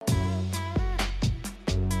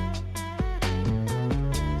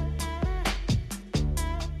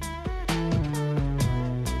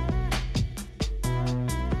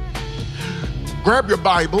Grab your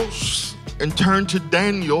Bibles and turn to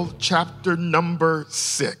Daniel chapter number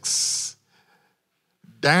 6.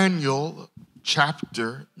 Daniel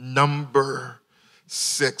chapter number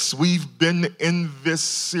 6. We've been in this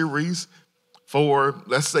series for,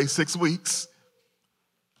 let's say, 6 weeks.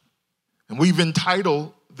 And we've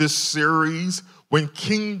entitled this series, When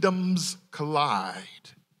Kingdoms Collide.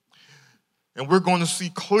 And we're going to see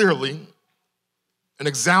clearly an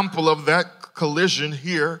example of that collision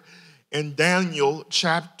here in Daniel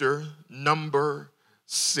chapter number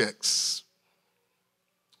 6.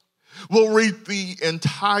 We'll read the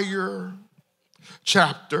entire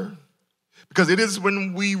chapter because it is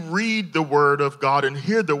when we read the word of God and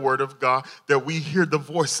hear the word of God that we hear the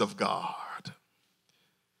voice of God.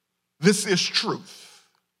 This is truth,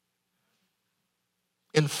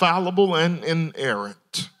 infallible and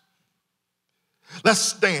inerrant. Let's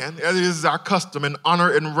stand, as it is our custom, in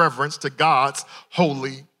honor and reverence to God's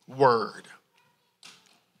holy word.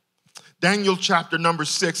 Daniel chapter number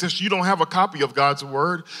 6. If you don't have a copy of God's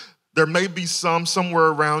word, there may be some somewhere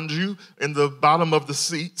around you in the bottom of the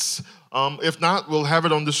seats. If not, we'll have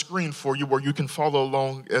it on the screen for you where you can follow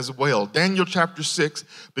along as well. Daniel chapter 6,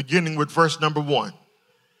 beginning with verse number 1.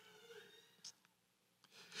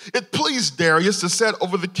 It pleased Darius to set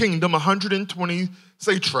over the kingdom 120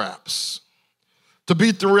 satraps to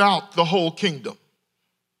be throughout the whole kingdom,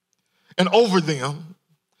 and over them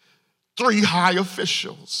 3 high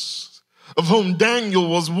officials, of whom Daniel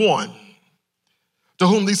was one, to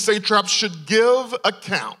whom these satraps should give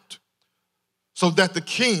account, so that the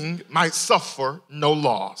king might suffer no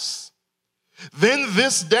loss. Then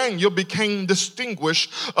this Daniel became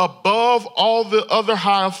distinguished above all the other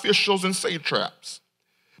high officials and satraps,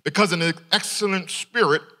 because an excellent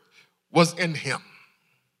spirit was in him.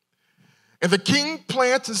 And the king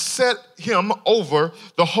planned to set him over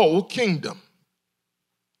the whole kingdom.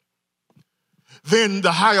 Then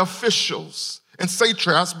the high officials and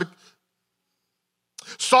satraps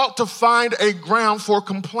sought to find a ground for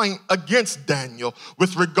complaint against Daniel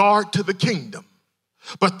with regard to the kingdom.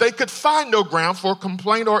 But they could find no ground for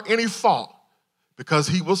complaint or any fault, because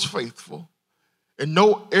he was faithful, and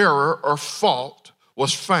no error or fault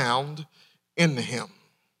was found in him.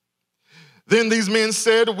 Then these men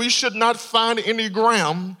said, we should not find any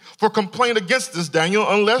ground for complaint against this Daniel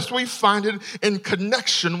unless we find it in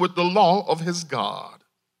connection with the law of his God.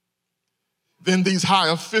 Then these high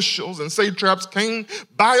officials and satraps came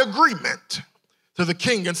by agreement to the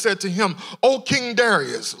king and said to him, O King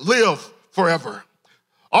Darius, live forever.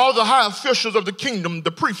 All the high officials of the kingdom,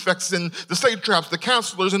 the prefects and the satraps, the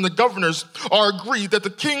counselors and the governors are agreed that the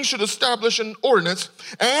king should establish an ordinance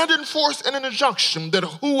and enforce an injunction that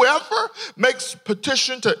whoever makes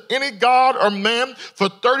petition to any god or man for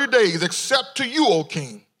 30 days, except to you, O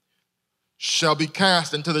king, shall be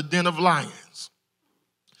cast into the den of lions.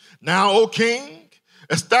 Now, O king,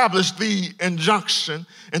 establish the injunction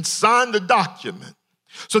and sign the document,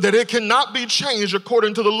 so that it cannot be changed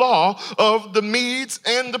according to the law of the Medes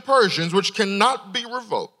and the Persians, which cannot be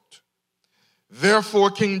revoked.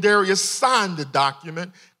 Therefore, King Darius signed the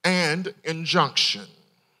document and injunction.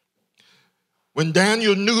 When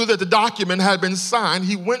Daniel knew that the document had been signed,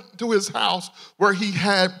 he went to his house where he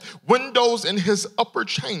had windows in his upper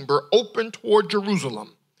chamber open toward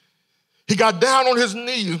Jerusalem. He got down on his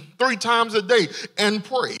knees 3 times a day and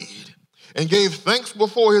prayed, and gave thanks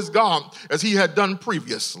before his God as he had done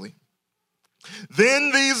previously.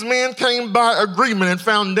 Then these men came by agreement and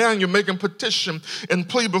found Daniel making petition and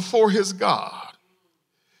plea before his God.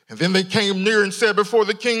 And then they came near and said before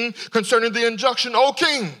the king concerning the injunction, O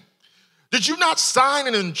king, did you not sign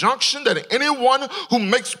an injunction that anyone who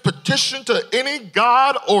makes petition to any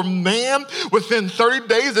god or man within 30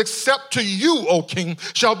 days except to you, O king,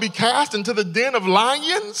 shall be cast into the den of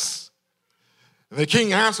lions? And the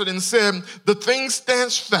king answered and said, the thing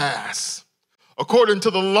stands fast according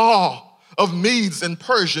to the law of Medes and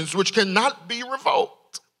Persians, which cannot be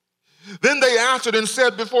revoked. Then they answered and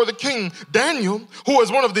said before the king, Daniel, who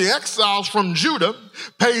is one of the exiles from Judah,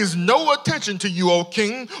 pays no attention to you, O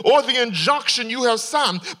king, or the injunction you have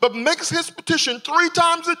signed, but makes his petition 3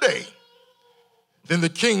 times a day. Then the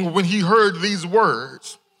king, when he heard these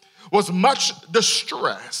words, was much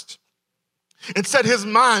distressed and set his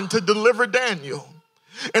mind to deliver Daniel.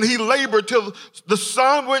 And he labored till the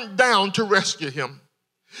sun went down to rescue him.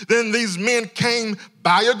 Then these men came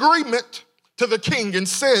by agreement to the king and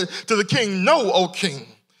said to the king, know, O king,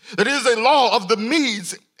 that it is a law of the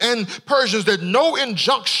Medes and Persians that no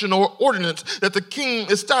injunction or ordinance that the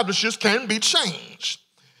king establishes can be changed.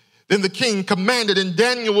 Then the king commanded, and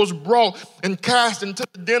Daniel was brought and cast into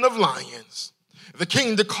the den of lions. The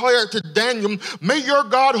king declared to Daniel, "May your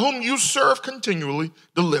God whom you serve continually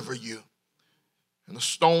deliver you." And the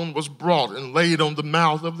stone was brought and laid on the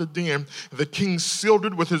mouth of the den. The king sealed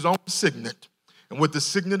it with his own signet and with the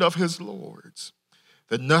signet of his lords,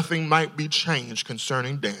 that nothing might be changed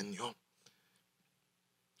concerning Daniel.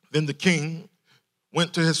 Then the king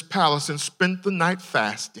went to his palace and spent the night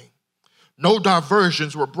fasting. No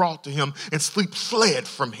diversions were brought to him, and sleep fled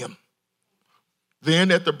from him.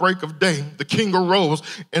 Then at the break of day, the king arose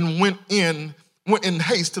and went in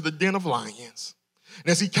haste to the den of lions. And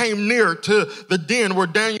as he came near to the den where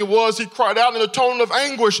Daniel was, he cried out in a tone of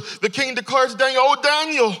anguish. The king declared to Daniel, "O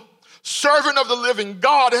Daniel, servant of the living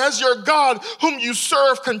God, has your God, whom you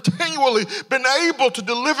serve continually, been able to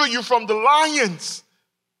deliver you from the lions?"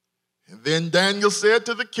 And then Daniel said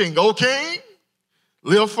to the king, "O king,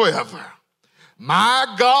 live forever.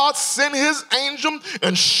 My God sent his angel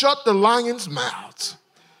and shut the lions' mouths,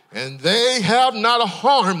 and they have not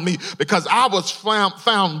harmed me, because I was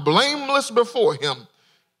found blameless before him.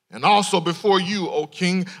 And also before you, O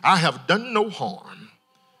king, I have done no harm."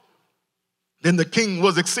 Then the king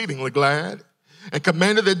was exceedingly glad and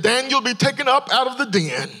commanded that Daniel be taken up out of the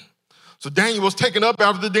den. So Daniel was taken up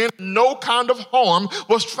out of the den. No kind of harm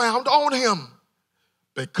was found on him,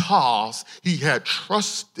 because he had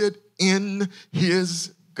trusted in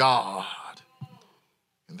his God.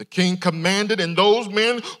 And the king commanded, and those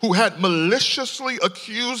men who had maliciously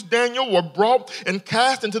accused Daniel were brought and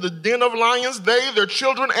cast into the den of lions, they, their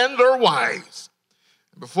children, and their wives.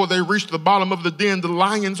 And before they reached the bottom of the den, the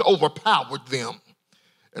lions overpowered them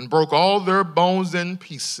and broke all their bones in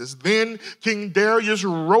pieces. Then King Darius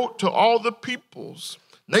wrote to all the peoples,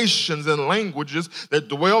 nations, and languages that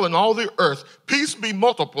dwell in all the earth, "Peace be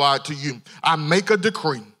multiplied to you. I make a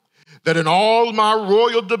decree that in all my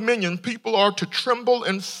royal dominion people are to tremble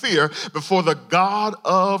and fear before the God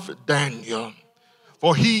of Daniel.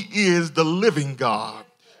 For he is the living God,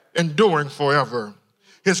 enduring forever.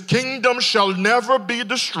 His kingdom shall never be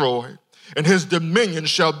destroyed, and his dominion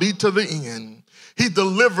shall be to the end. He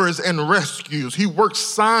delivers and rescues. He works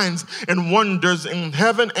signs and wonders in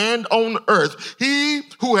heaven and on earth. He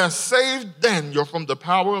who has saved Daniel from the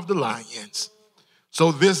power of the lions."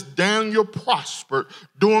 So this Daniel prospered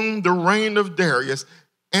during the reign of Darius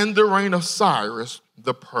and the reign of Cyrus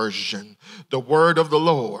the Persian. The word of the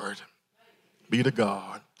Lord be to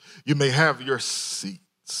God. You may have your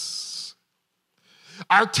seats.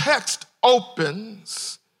 Our text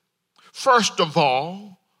opens, first of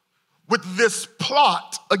all, with this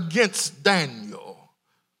plot against Daniel.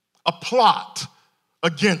 A plot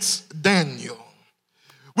against Daniel.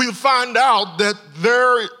 We find out that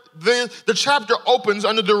the chapter opens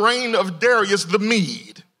under the reign of Darius the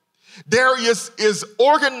Mede. Darius is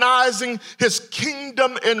organizing his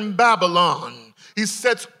kingdom in Babylon. He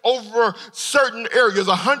sets over certain areas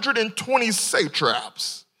 120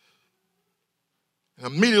 satraps. And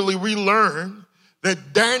immediately we learn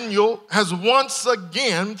that Daniel has once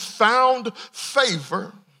again found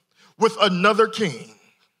favor with another king.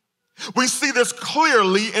 We see this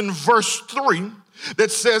clearly in verse 3.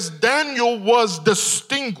 That says Daniel was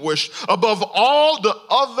distinguished above all the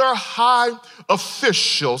other high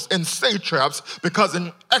officials and satraps because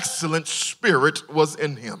an excellent spirit was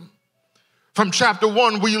in him. From chapter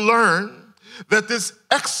 1, we learn that this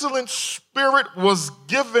excellent spirit was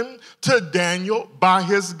given to Daniel by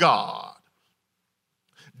his God.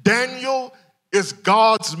 Daniel is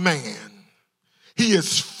God's man. He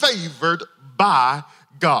is favored by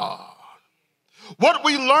God. What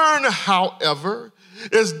we learn, however,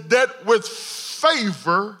 is that with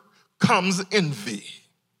favor comes envy.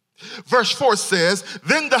 Verse 4 says,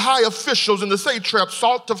 "Then the high officials and the satraps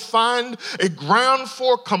sought to find a ground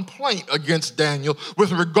for complaint against Daniel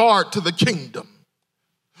with regard to the kingdom."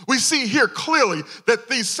 We see here clearly that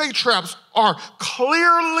these satraps are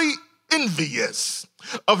clearly envious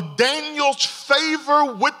of Daniel's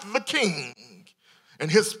favor with the king and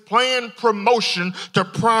his planned promotion to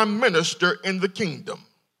prime minister in the kingdom.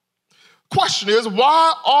 Question is,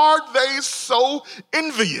 why are they so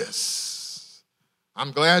envious?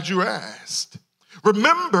 I'm glad you asked.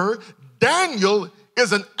 Remember, Daniel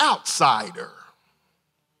is an outsider.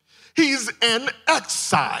 He's an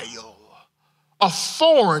exile, a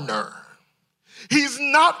foreigner. He's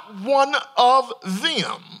not one of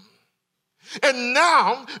them. And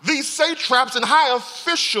now these satraps and high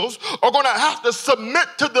officials are going to have to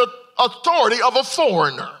submit to the authority of a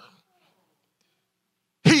foreigner.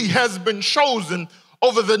 He has been chosen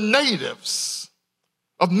over the natives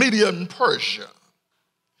of Media and Persia.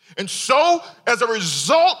 And so, as a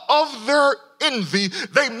result of their envy,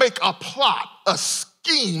 they make a plot, a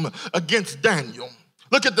scheme against Daniel.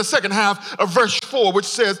 Look at the second half of verse 4, which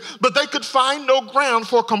says, but they could find no ground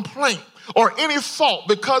for complaint or any fault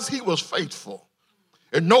because he was faithful.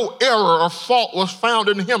 And no error or fault was found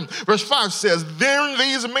in him. Verse 5 says, then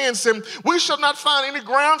these men said, we shall not find any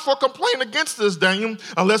ground for complaint against this Daniel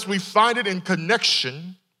unless we find it in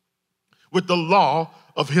connection with the law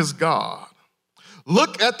of his God.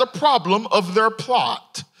 Look at the problem of their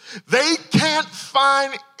plot. They can't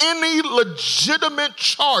find any legitimate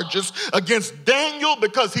charges against Daniel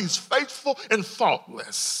because he's faithful and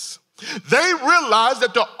faultless. They realize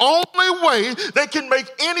that the only way they can make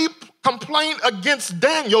any complaint against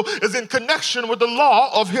Daniel is in connection with the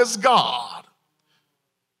law of his God.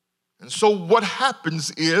 And so what happens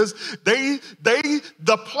is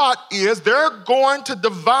the plot is they're going to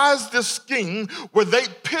devise this scheme where they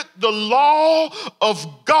pit the law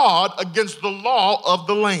of God against the law of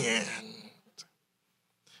the land.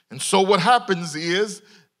 And so what happens is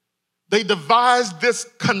they devise this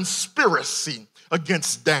conspiracy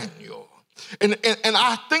against Daniel. And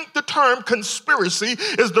I think the term conspiracy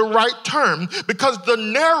is the right term because the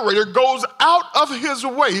narrator goes out of his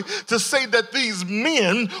way to say that these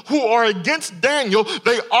men who are against Daniel,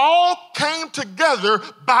 they all came together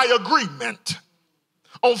by agreement.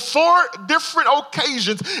 On 4 different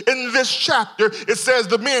occasions in this chapter, it says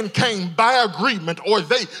the men came by agreement or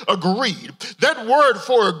they agreed. That word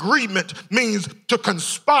for agreement means to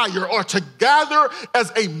conspire or to gather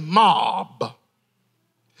as a mob.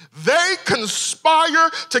 They conspire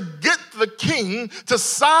to get the king to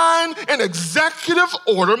sign an executive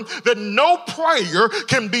order that no prayer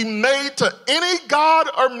can be made to any god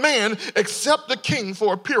or man except the king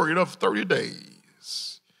for a period of 30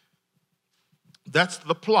 days. That's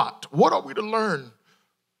the plot. What are we to learn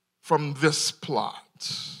from this plot?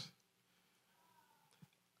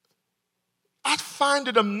 I find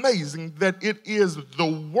it amazing that it is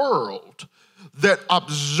the world that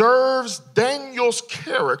observes Daniel's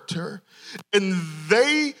character, and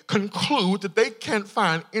they conclude that they can't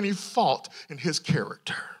find any fault in his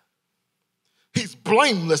character. He's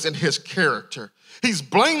blameless in his character. He's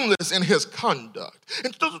blameless in his conduct.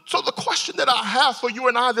 And so the question that I have for you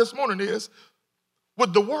and I this morning is,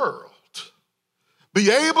 would the world be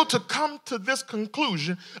able to come to this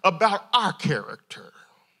conclusion about our character?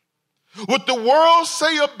 Would the world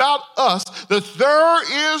say about us that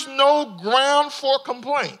there is no ground for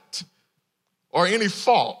complaint or any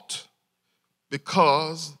fault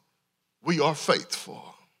because we are faithful?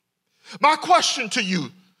 My question to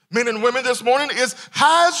you, men and women, this morning is,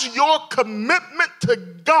 has your commitment to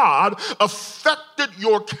God affected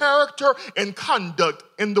your character and conduct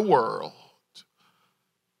in the world?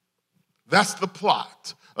 That's the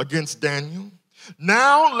plot against Daniel.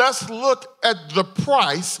 Now let's look at the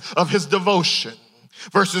price of his devotion.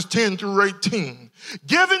 Verses 10 through 18.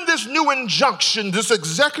 Given this new injunction, this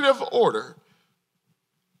executive order,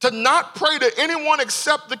 to not pray to anyone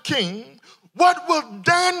except the king, what will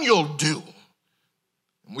Daniel do?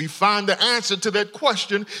 We find the answer to that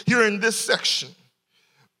question here in this section.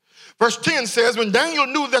 Verse 10 says, when Daniel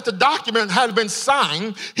knew that the document had been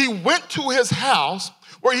signed, he went to his house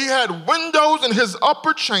where he had windows in his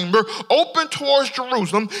upper chamber open towards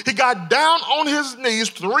Jerusalem. He got down on his knees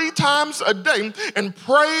 3 times a day and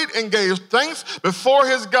prayed and gave thanks before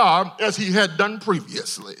his God as he had done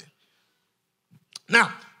previously.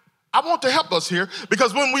 Now, I want to help us here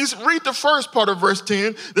because when we read the first part of verse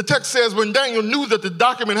 10, the text says when Daniel knew that the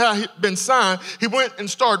document had been signed, he went and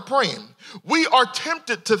started praying. We are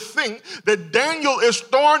tempted to think that Daniel is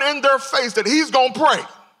throwing in their face that he's going to pray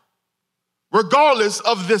regardless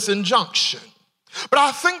of this injunction. But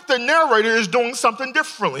I think the narrator is doing something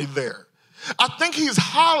differently there. I think he's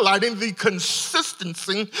highlighting the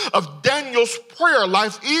consistency of Daniel's prayer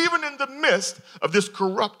life even in the midst of this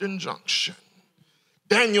corrupt injunction.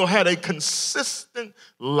 Daniel had a consistent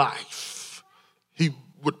life. He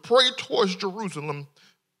would pray towards Jerusalem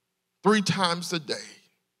 3 times a day.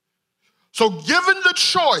 So given the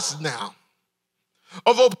choice now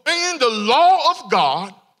of obeying the law of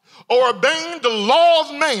God or obeying the law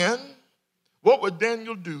of man, what would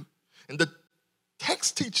Daniel do? And the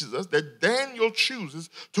text teaches us that Daniel chooses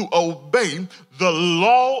to obey the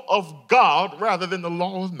law of God rather than the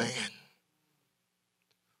law of man.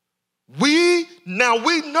 We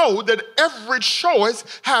know that every choice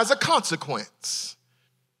has a consequence.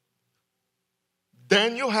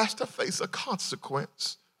 Daniel has to face a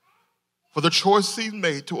consequence for the choice he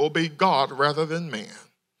made to obey God rather than man.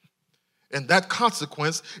 And that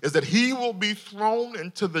consequence is that he will be thrown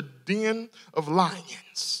into the den of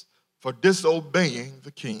lions for disobeying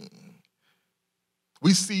the king.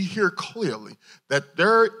 We see here clearly that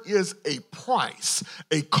there is a price,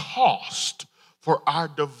 a cost for our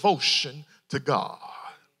devotion to God.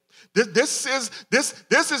 This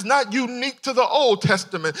is not unique to the Old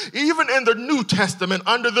Testament. Even in the New Testament,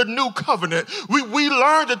 under the New Covenant, we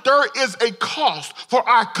learn that there is a cost for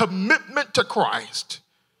our commitment to Christ.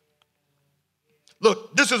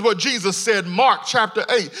 Look, this is what Jesus said, Mark chapter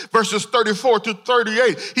 8, verses 34 to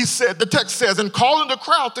 38. He said, the text says, and calling the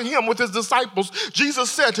crowd to him with his disciples,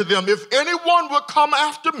 Jesus said to them, if anyone will come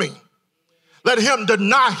after me, let him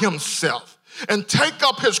deny himself and take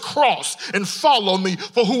up his cross and follow me.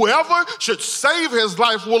 For whoever should save his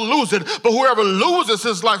life will lose it, but whoever loses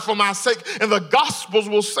his life for my sake and the gospels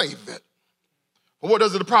will save it. For what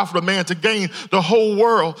does it profit a man to gain the whole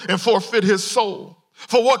world and forfeit his soul?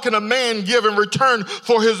 For what can a man give in return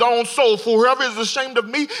for his own soul? For whoever is ashamed of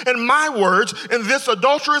me and my words in this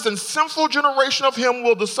adulterous and sinful generation, of him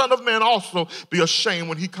will the Son of Man also be ashamed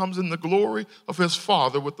when he comes in the glory of his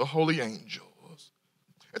Father with the holy angels.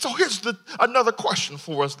 And so here's another question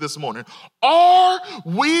for us this morning. Are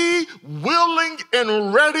we willing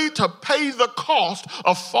and ready to pay the cost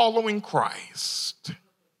of following Christ?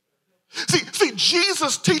 See,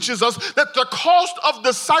 Jesus teaches us that the cost of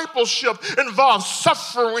discipleship involves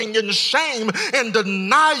suffering and shame and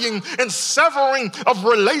denying and severing of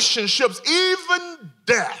relationships, even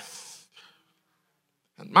death.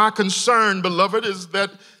 And my concern, beloved, is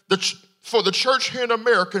that for the church here in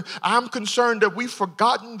America, I'm concerned that we've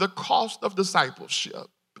forgotten the cost of discipleship.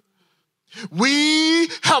 We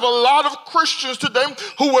have a lot of Christians today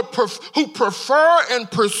who prefer and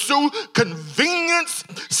pursue convenience,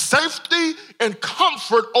 safety, and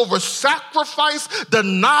comfort over sacrifice,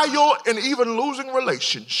 denial, and even losing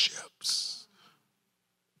relationships.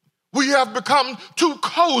 We have become too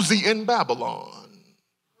cozy in Babylon.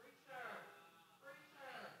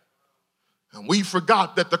 And we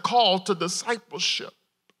forgot that the call to discipleship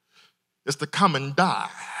is to come and die.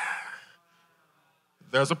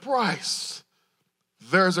 There's a price.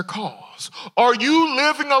 There's a cost. Are you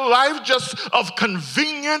living a life just of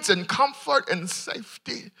convenience and comfort and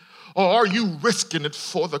safety? Or are you risking it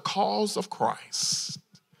for the cause of Christ?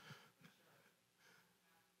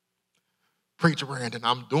 Preacher Brandon,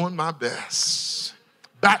 I'm doing my best.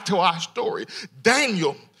 Back to our story.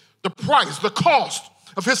 Daniel, the price, the cost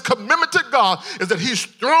of his commitment to God is that he's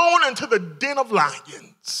thrown into the den of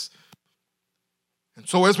lions. And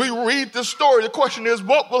so as we read this story, the question is,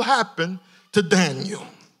 what will happen to Daniel?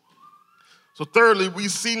 So thirdly, we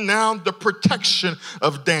see now the protection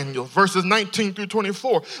of Daniel. Verses 19 through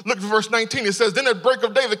 24. Look at verse 19. It says, then at break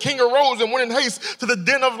of day, the king arose and went in haste to the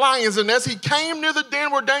den of lions. And as he came near the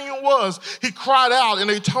den where Daniel was, he cried out in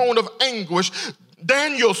a tone of anguish,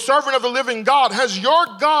 Daniel, servant of the living God, has your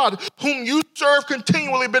God, whom you serve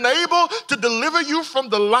continually, been able to deliver you from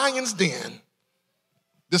the lion's den?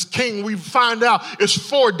 This king, we find out, is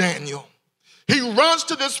for Daniel. He runs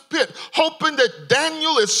to this pit, hoping that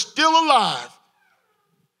Daniel is still alive.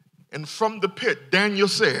 And from the pit, Daniel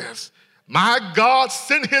says, my God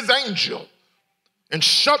sent his angel and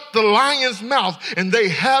shut the lion's mouth, and they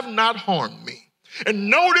have not harmed me. And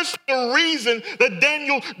notice the reason that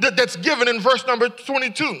Daniel, that's given in verse number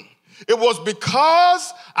 22. It was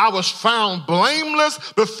because I was found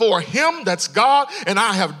blameless before him, that's God, and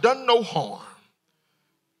I have done no harm.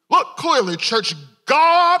 Look clearly, church,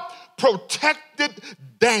 God protected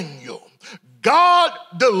Daniel. God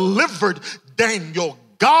delivered Daniel.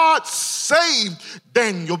 God saved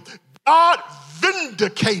Daniel. God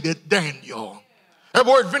vindicated Daniel. That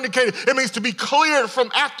word vindicated, it means to be cleared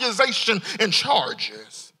from accusation and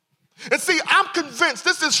charges. And see, I'm convinced,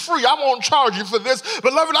 this is free, I won't charge you for this.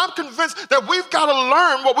 Beloved, I'm convinced that we've got to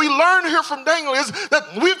learn, what we learn here from Daniel is that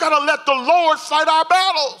we've got to let the Lord fight our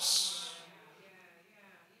battles.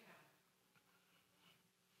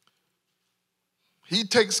 He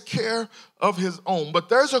takes care of his own. But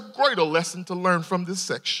there's a greater lesson to learn from this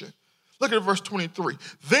section. Look at verse 23.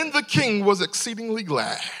 Then the king was exceedingly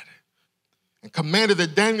glad and commanded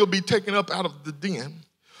that Daniel be taken up out of the den.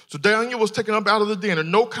 So Daniel was taken up out of the den,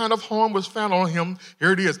 and no kind of harm was found on him.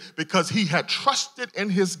 Here it is, because he had trusted in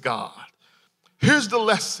his God. Here's the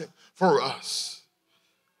lesson for us.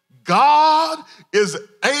 God is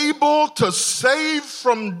able to save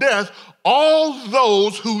from death all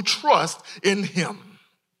those who trust in him.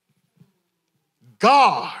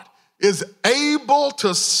 God is able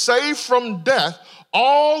to save from death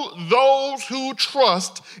all those who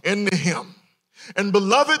trust in him. And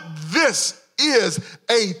beloved, this is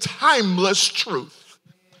a timeless truth.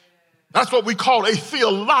 That's what we call a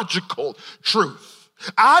theological truth.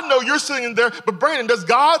 I know you're sitting there, but Brandon, does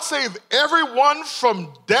God save everyone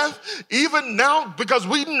from death even now? Because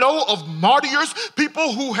we know of martyrs,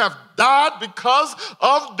 people who have died because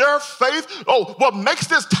of their faith. Oh, what makes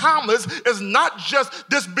this timeless is not just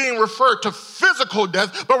this being referred to physical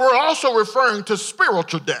death, but we're also referring to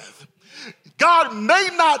spiritual death. God may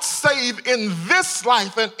not save in this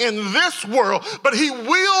life and in this world, but he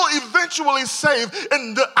will eventually save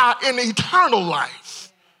in eternal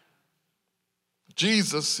life.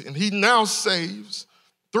 Jesus, and he now saves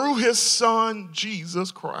through his son,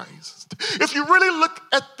 Jesus Christ. If you really look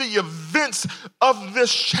at the events of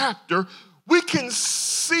this chapter, we can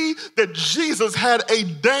see that Jesus had a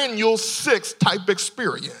Daniel 6 type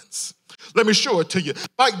experience. Let me show it to you.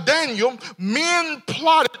 Like Daniel, men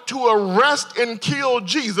plotted to arrest and kill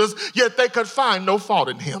Jesus, yet they could find no fault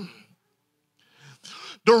in him.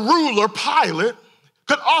 The ruler, Pilate,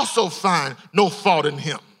 could also find no fault in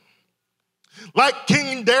him. Like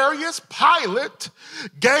King Darius, Pilate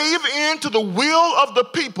gave in to the will of the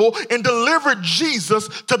people and delivered Jesus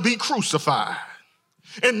to be crucified.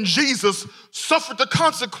 And Jesus suffered the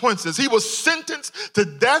consequences. He was sentenced to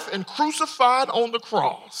death and crucified on the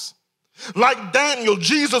cross. Like Daniel,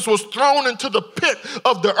 Jesus was thrown into the pit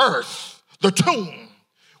of the earth, the tomb,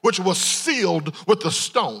 which was sealed with a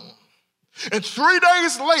stone. And 3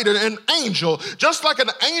 days later, an angel, just like an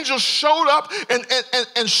angel showed up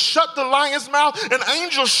and shut the lion's mouth, an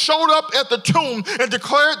angel showed up at the tomb and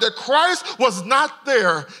declared that Christ was not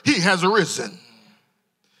there. He has arisen.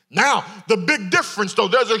 Now, the big difference, though,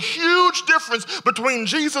 there's a huge difference between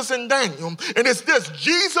Jesus and Daniel, and it's this: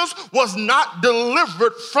 Jesus was not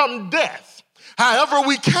delivered from death. However,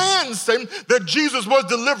 we can say that Jesus was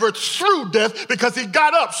delivered through death because he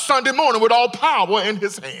got up Sunday morning with all power in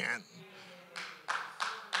his hand.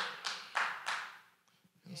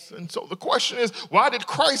 And so the question is, why did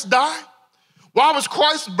Christ die? Why was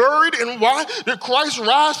Christ buried? And why did Christ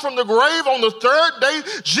rise from the grave on the third day?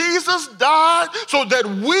 Jesus died so that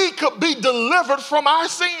we could be delivered from our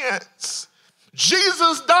sins.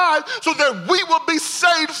 Jesus died so that we will be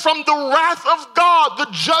saved from the wrath of God, the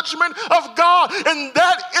judgment of God. And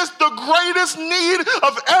that is the greatest need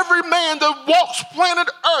of every man that walks planet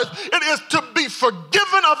Earth. It is to be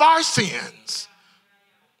forgiven of our sins.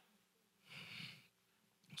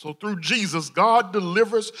 So through Jesus, God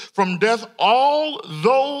delivers from death all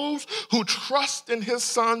those who trust in his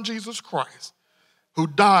son, Jesus Christ, who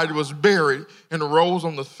died, was buried, and rose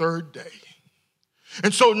on the third day.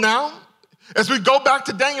 And so now, as we go back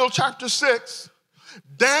to Daniel chapter 6,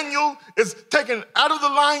 Daniel is taken out of the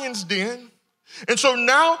lion's den. And so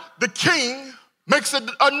now the king makes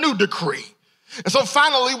a new decree. And so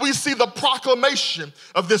finally, we see the proclamation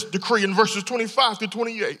of this decree in verses 25 to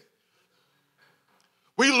 28.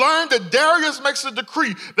 We learn that Darius makes a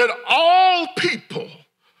decree that all people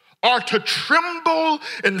are to tremble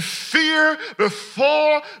and fear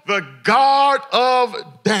before the God of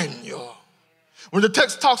Daniel. When the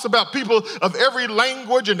text talks about people of every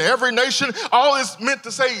language and every nation, all it's meant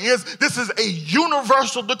to say is this is a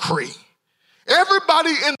universal decree.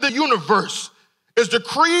 Everybody in the universe is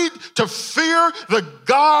decreed to fear the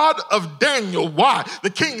God of Daniel. Why?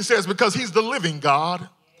 The king says because he's the living God,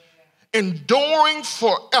 enduring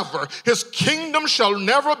forever. His kingdom shall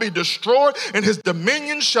never be destroyed, and his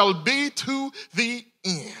dominion shall be to the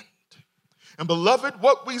end. And beloved,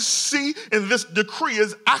 what we see in this decree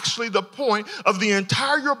is actually the point of the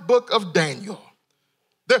entire book of Daniel.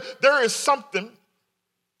 There is something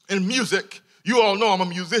in music. You all know I'm a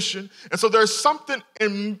musician. And so there's something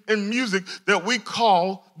in music that we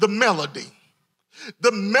call the melody.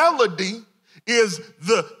 The melody is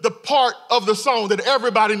the part of the song that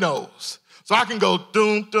everybody knows. So I can go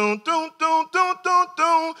doom doom doom doom doom doom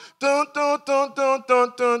doom doom doom doom doom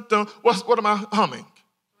doom doom doom. What am I humming?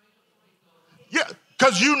 Yeah,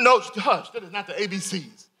 because you know, hush, that is not the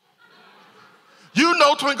ABCs. You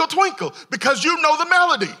know Twinkle Twinkle because you know the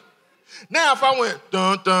melody. Now if I went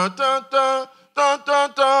dun dun dun dun dun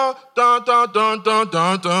dun dun dun dun dun dun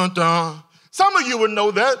dun dun dun, some of you would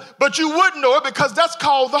know that, but you wouldn't know it because that's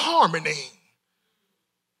called the harmony.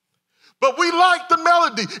 But we like the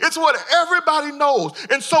melody. It's what everybody knows.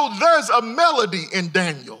 And so there's a melody in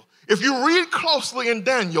Daniel. If you read closely in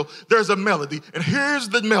Daniel, there's a melody. And here's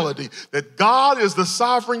the melody, that God is the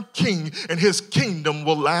sovereign king and his kingdom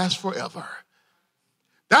will last forever.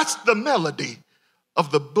 That's the melody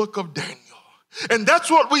of the book of Daniel. And that's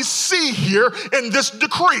what we see here in this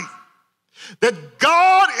decree, that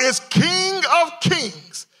God is King of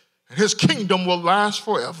kings and his kingdom will last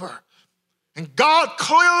forever. And God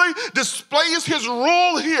clearly displays his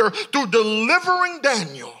rule here through delivering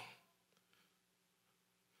Daniel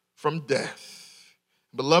from death.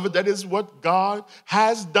 Beloved, that is what God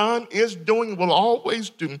has done, is doing, will always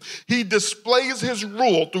do. He displays his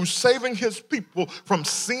rule through saving his people from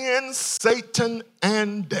sin, Satan,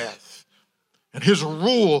 and death. And his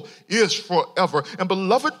rule is forever. And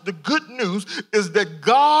beloved, the good news is that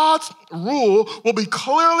God's rule will be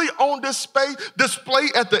clearly on display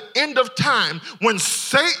at the end of time, when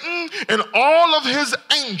Satan and all of his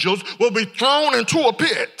angels will be thrown into a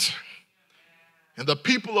pit. And the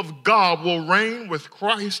people of God will reign with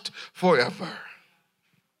Christ forever.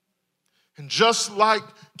 And just like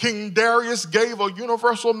King Darius gave a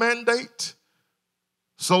universal mandate,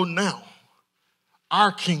 so now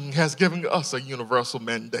our King has given us a universal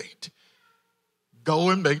mandate. Go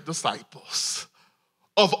and make disciples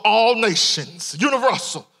of all nations,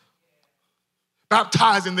 universal,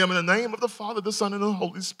 baptizing them in the name of the Father, the Son, and the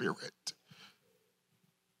Holy Spirit.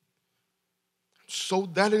 So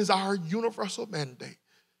that is our universal mandate,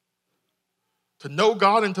 to know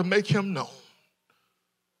God and to make him known.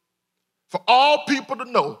 For all people to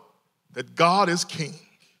know that God is King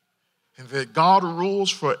and that God rules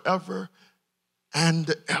forever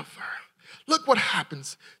and ever. Look what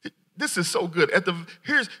happens. This is so good.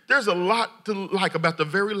 There's a lot to like about the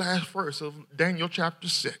very last verse of Daniel chapter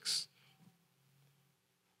 6.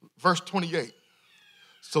 Verse 28.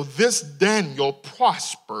 So this Daniel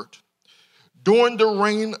prospered during the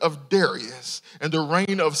reign of Darius and the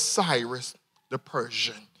reign of Cyrus the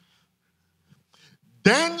Persian.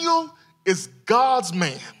 Daniel is God's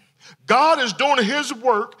man. God is doing his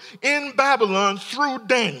work in Babylon through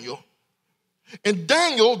Daniel. And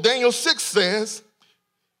Daniel 6 says,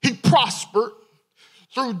 he prospered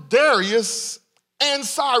through Darius and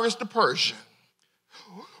Cyrus the Persian.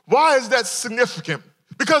 Why is that significant?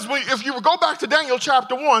 Because if you go back to Daniel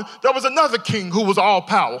chapter 1, there was another king who was all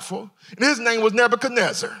powerful, and his name was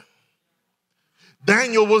Nebuchadnezzar.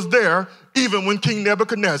 Daniel was there even when King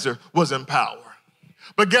Nebuchadnezzar was in power.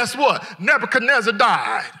 But guess what? Nebuchadnezzar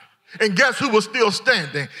died. And guess who was still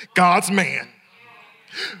standing? God's man.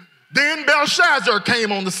 Then Belshazzar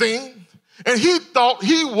came on the scene, and he thought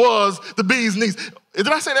he was the bee's knees. Did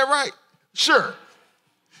I say that right? Sure.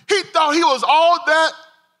 He thought he was all that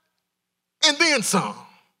and then some.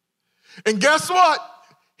 And guess what?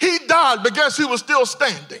 He died, but guess who was still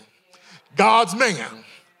standing? God's man.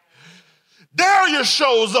 Darius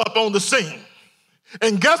shows up on the scene.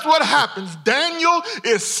 And guess what happens? Daniel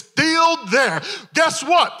is still there. Guess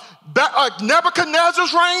what?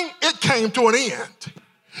 Nebuchadnezzar's reign, it came to an end.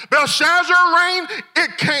 Belshazzar's reign,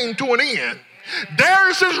 it came to an end.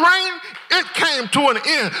 Darius's reign, it came to an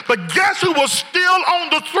end. But guess who was still on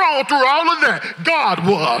the throne through all of that? God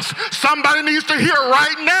was. Somebody needs to hear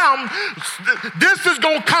right now, this is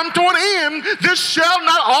going to come to an end. This shall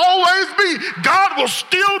not always be. God will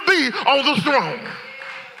still be on the throne.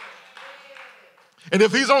 And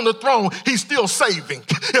if he's on the throne, he's still saving.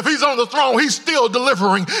 If he's on the throne, he's still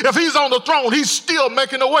delivering. If he's on the throne, he's still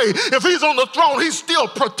making a way. If he's on the throne, he's still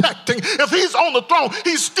protecting. If he's on the throne,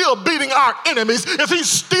 he's still beating our enemies. If he's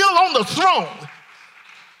still on the throne.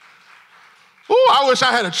 I wish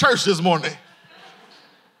I had a church this morning.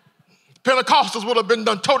 Pentecostals would have been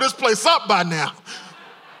done, tore this place up by now.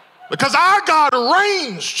 Because our God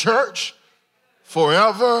reigns, church,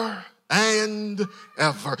 forever and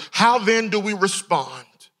ever. How then do we respond?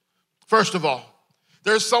 First of all,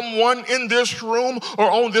 there's someone in this room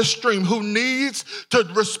or on this stream who needs to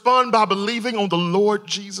respond by believing on the Lord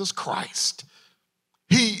Jesus Christ.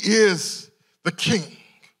 He is the King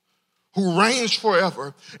who reigns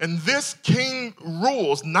forever. And this King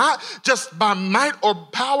rules not just by might or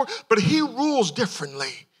power, but he rules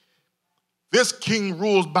differently. This King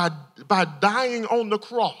rules by dying on the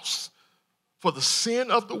cross for the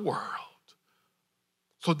sin of the world,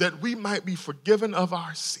 so that we might be forgiven of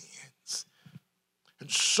our sins.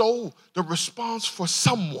 And so the response for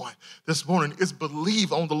someone this morning is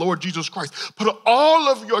believe on the Lord Jesus Christ. Put all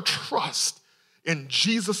of your trust in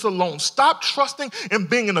Jesus alone. Stop trusting in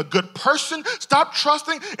being a good person. Stop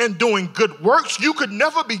trusting in doing good works. You could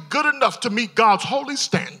never be good enough to meet God's holy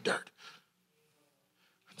standard.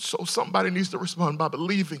 And so somebody needs to respond by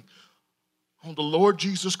believing on the Lord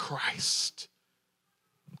Jesus Christ.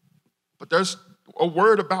 But there's a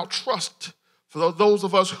word about trust for those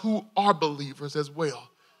of us who are believers as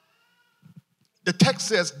well. The text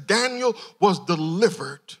says Daniel was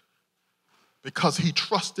delivered because he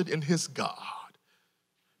trusted in his God.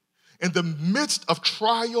 In the midst of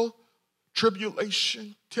trial,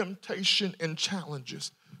 tribulation, temptation, and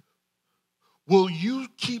challenges, will you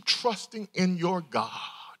keep trusting in your God?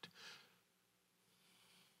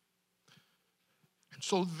 And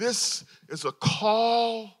so this is a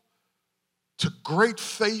call to great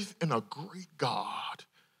faith in a great God.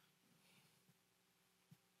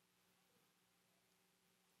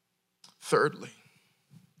 Thirdly,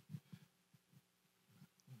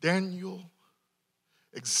 Daniel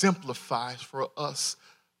exemplifies for us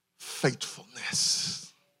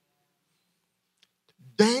faithfulness.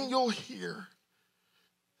 Daniel here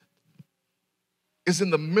is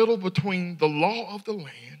in the middle between the law of the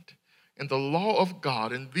land and the law of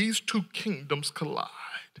God, and these two kingdoms collide.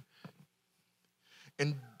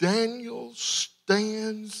 And Daniel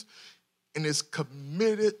stands and is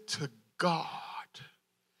committed to God,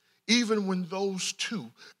 even when those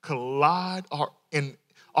two collide or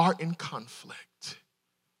are in conflict.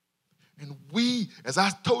 And we, as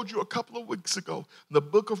I told you a couple of weeks ago, in the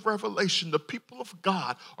book of Revelation, the people of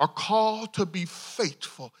God are called to be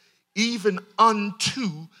faithful even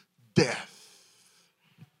unto death.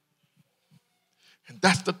 And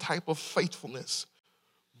that's the type of faithfulness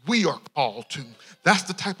we are called to. That's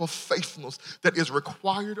the type of faithfulness that is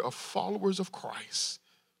required of followers of Christ.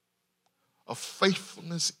 Of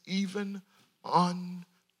faithfulness even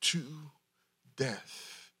unto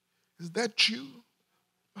death. Is that you,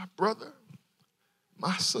 my brother,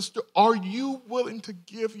 my sister? Are you willing to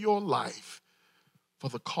give your life for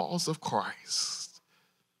the cause of Christ?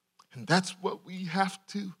 And that's what we have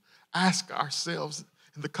to ask ourselves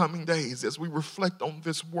in the coming days as we reflect on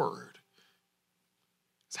this word.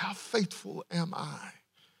 It's how faithful am I?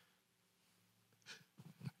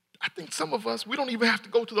 I think some of us, we don't even have to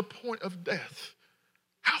go to the point of death.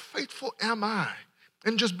 How faithful am I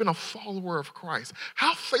in just being a follower of Christ?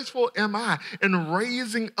 How faithful am I in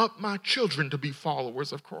raising up my children to be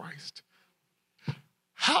followers of Christ?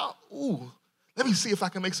 Let me see if I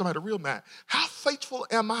can make somebody real mad. How faithful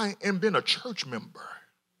am I in being a church member?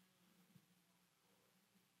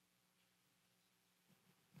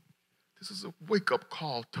 This is a wake-up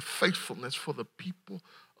call to faithfulness for the people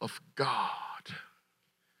of God.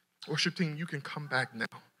 Worship team, you can come back now.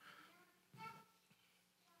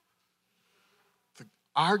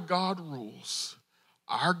 Our God rules.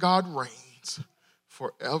 Our God reigns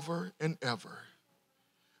forever and ever.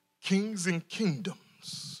 Kings and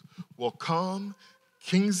kingdoms will come.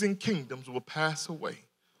 Kings and kingdoms will pass away.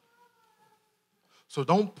 So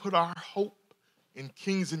don't put our hope in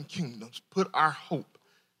kings and kingdoms. Put our hope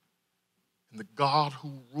in the God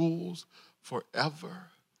who rules forever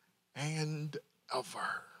and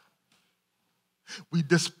ever. We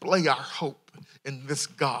display our hope in this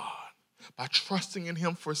God by trusting in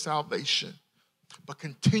him for salvation, but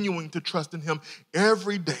continuing to trust in him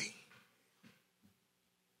every day.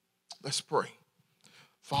 Let's pray.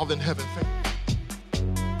 Father in heaven, thank you.